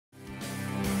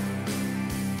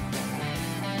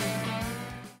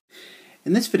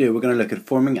In this video we're going to look at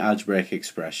forming algebraic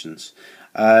expressions.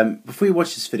 Before you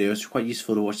watch this video, it's quite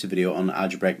useful to watch the video on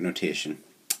algebraic notation.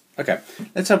 Okay,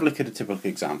 let's have a look at a typical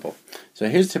example. So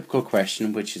here's a typical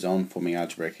question which is on forming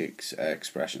algebraic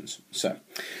expressions. So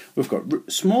we've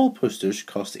got small posters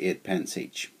cost 8 pence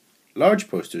each. Large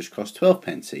posters cost 12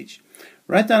 pence each.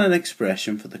 Write down an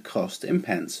expression for the cost in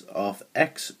pence of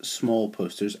X small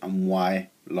posters and Y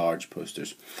large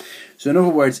posters. So in other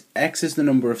words, X is the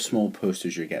number of small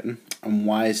posters you're getting, and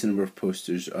Y is the number of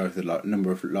posters, or the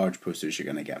number of large posters you're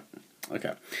going to get.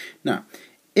 Okay. Now,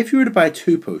 if you were to buy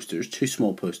two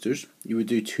small posters, you would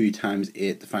do 2 times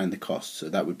 8 to find the cost, so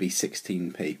that would be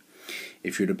 16p.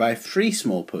 If you were to buy 3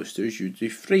 small posters, you would do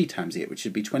 3 times 8, which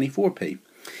would be 24p.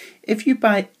 If you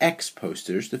buy X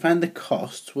posters, to find the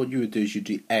cost, what you would do is you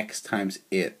do X times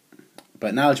 8. But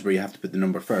in algebra, you have to put the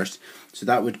number first, so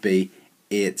that would be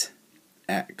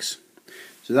 8x.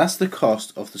 So that's the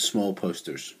cost of the small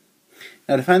posters.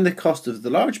 Now to find the cost of the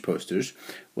large posters,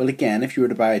 well again, if you were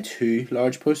to buy 2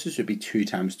 large posters, it would be 2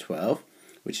 times 12,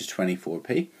 which is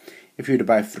 24p. If you were to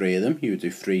buy 3 of them, you would do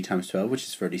 3 times 12, which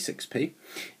is 36p.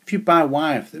 If you buy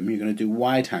Y of them, you're going to do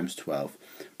Y times 12.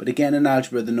 But again, in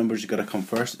algebra, the numbers are going to come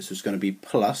first, so it's going to be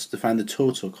plus, to find the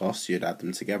total cost, so you'd add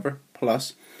them together,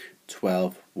 plus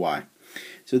 12y.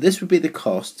 So this would be the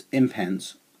cost in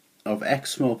pence of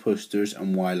X small posters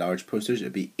and Y large posters. It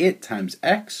would be 8 times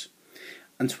X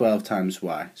and 12 times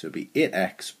Y. So it would be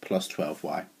 8X plus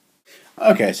 12Y.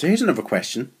 Okay, so here's another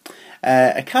question.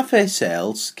 A cafe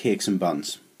sells cakes and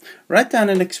buns. Write down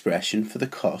an expression for the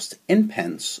cost in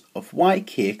pence of Y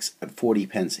cakes at 40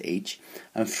 pence each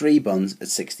and 3 buns at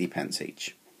 60 pence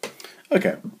each.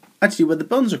 Okay, actually, well, the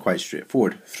buns are quite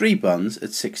straightforward. 3 buns at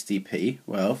 60p,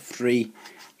 well, 3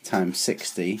 times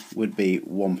 60 would be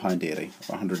 £1.80,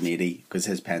 or 180, because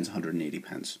his pence 180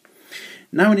 pence.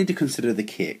 Now we need to consider the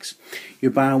cakes. You're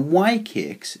buying Y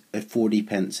cakes at 40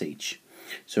 pence each.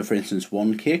 So for instance,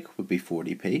 1 cake would be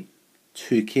 40p,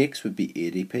 2 cakes would be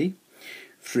 80p,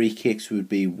 3 cakes would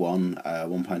be £1.20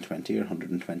 or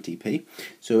 120p.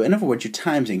 So in other words, you're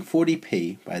timesing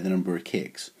 40p by the number of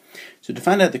cakes. So to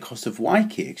find out the cost of Y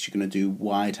cakes, you're going to do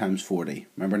Y times 40.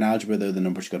 Remember in algebra though, the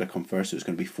number's got to come first, so it's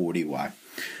going to be 40y.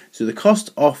 So the cost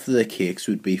of the cakes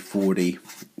would be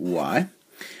 40y.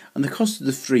 And the cost of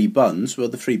the 3 buns, well,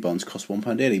 the 3 buns cost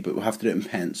 £1.80, but we'll have to do it in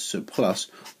pence, so plus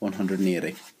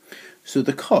 180. So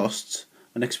the cost,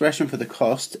 an expression for the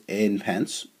cost in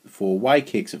pence for Y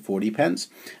cakes at 40 pence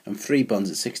and 3 buns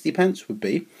at 60 pence would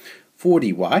be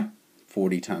 40y,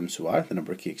 40 times y, the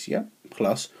number of cakes you get,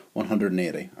 plus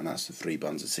 180, and that's the 3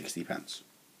 buns at 60 pence.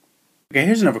 Okay,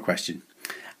 here's another question.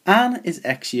 Anne is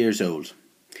X years old.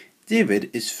 David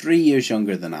is 3 years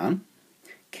younger than Anne.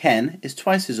 Ken is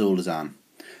twice as old as Anne.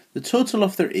 The total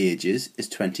of their ages is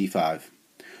 25.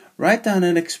 Write down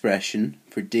an expression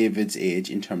for David's age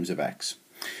in terms of X.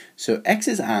 So X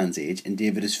is Anne's age and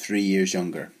David is 3 years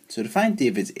younger. So to find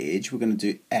David's age, we're going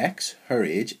to do X, her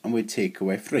age, and we'd take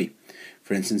away 3.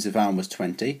 For instance, if Anne was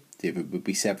 20, David would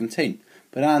be 17.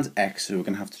 But Anne's X, so we're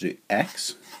going to have to do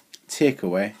X, take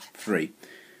away 3.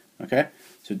 Okay?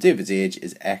 So David's age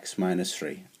is X minus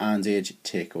 3. Anne's age,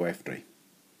 take away 3.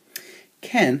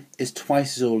 Ken is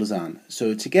twice as old as Anne.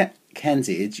 So to get Ken's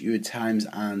age, you would times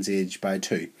Anne's age by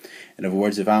 2. In other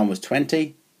words, if Anne was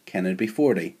 20, Ken would be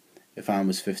 40. If Anne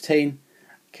was 15,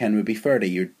 Ken would be 30.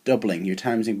 You're doubling, you're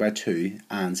timesing by 2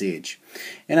 Anne's age.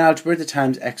 In algebra, to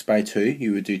times X by 2,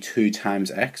 you would do 2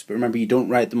 times X. But remember, you don't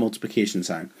write the multiplication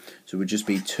sign. So it would just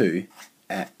be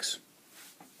 2x.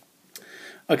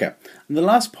 Okay, and the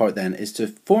last part then is to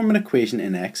form an equation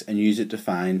in X and use it to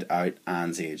find out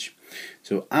Anne's age.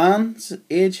 So Anne's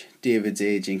age, David's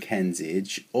age, and Ken's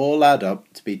age all add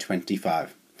up to be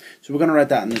 25. So we're going to write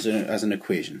that as an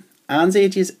equation. Anne's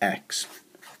age is X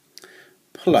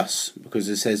plus, because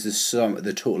it says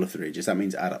the total of their ages, that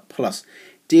means add up, plus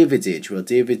David's age. Well,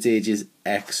 David's age is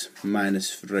X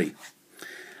minus 3.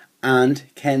 And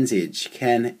Ken's age,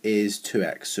 Ken is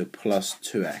 2x, so plus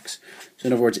 2x. So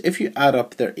in other words, if you add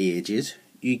up their ages,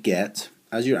 you get,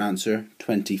 as your answer,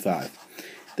 25.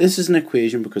 This is an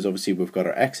equation because obviously we've got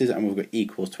our x's and we've got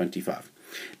equals 25.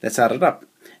 Let's add it up.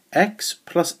 X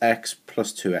plus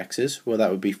 2x's, well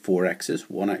that would be 4x's.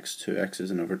 1x,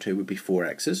 2x's, and over 2 would be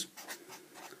 4x's.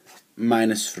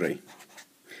 Minus 3.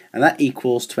 And that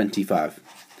equals 25.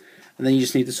 And then you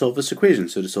just need to solve this equation.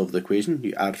 So to solve the equation,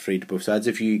 you add 3 to both sides.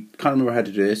 If you can't remember how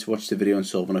to do this, watch the video on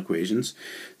solving equations.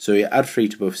 So you add 3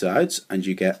 to both sides, and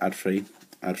you get add 3.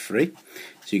 So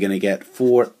you're going to get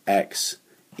 4x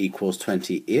equals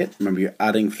 28. Remember, you're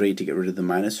adding 3 to get rid of the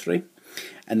minus 3.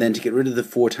 And then to get rid of the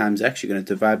 4 times x, you're going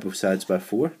to divide both sides by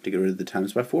 4 to get rid of the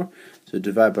times by 4. So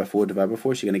divide by 4, divide by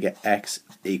 4, so you're going to get x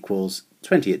equals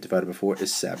 28 divided by 4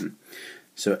 is 7.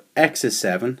 So x is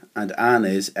 7 and Anne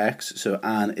is x, so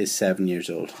Anne is 7 years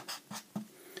old.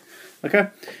 Okay,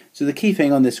 so the key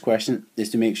thing on this question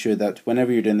is to make sure that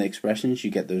whenever you're doing the expressions,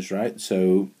 you get those right.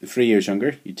 So 3 years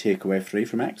younger, you take away 3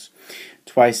 from x.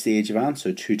 Twice the age of Anne,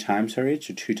 so 2 times her age,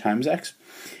 so 2 times x.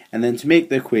 And then to make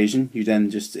the equation, you then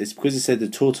just, it's because it said the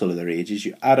total of their ages,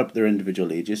 you add up their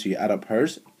individual ages. So you add up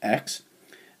hers, x,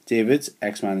 David's,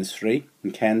 x minus 3,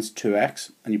 and Ken's,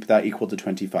 2x, and you put that equal to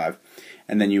 25.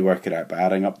 And then you work it out by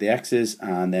adding up the x's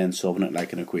and then solving it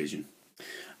like an equation.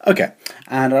 Okay,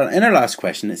 and in our last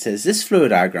question it says, this flow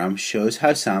diagram shows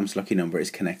how Sam's lucky number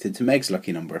is connected to Meg's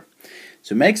lucky number.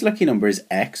 So Meg's lucky number is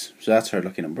x, so that's her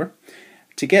lucky number.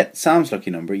 To get Sam's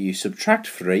lucky number, you subtract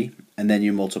 3 and then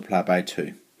you multiply by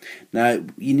 2. Now,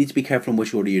 you need to be careful in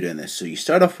which order you're doing this. So you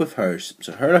start off with hers,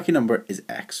 so her lucky number is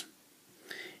x.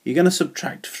 You're going to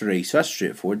subtract 3, so that's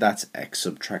straightforward, that's x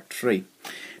subtract 3.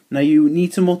 Now you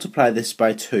need to multiply this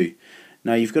by 2.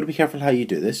 Now you've got to be careful how you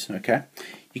do this, okay?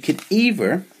 You could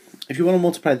either, if you want to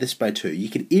multiply this by 2, you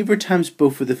could either times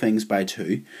both of the things by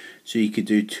 2. So you could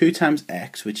do 2 times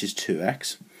x, which is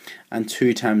 2x, and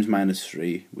 2 times minus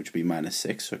 3, which would be minus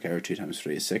 6, okay, or 2 times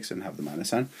 3 is 6, and have the minus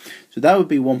sign. So that would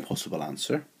be one possible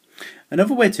answer.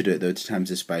 Another way to do it, though, to times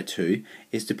this by 2,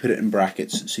 is to put it in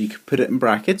brackets. So you could put it in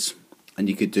brackets, and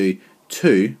you could do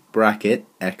 2 bracket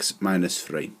x minus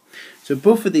 3. So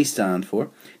both of these stand for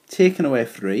taking away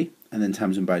 3, and then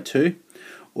times them by 2.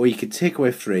 Or you could take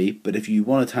away 3, but if you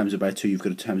want to times it by 2, you've got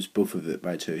to times both of it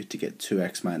by 2 to get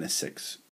 2x minus 6.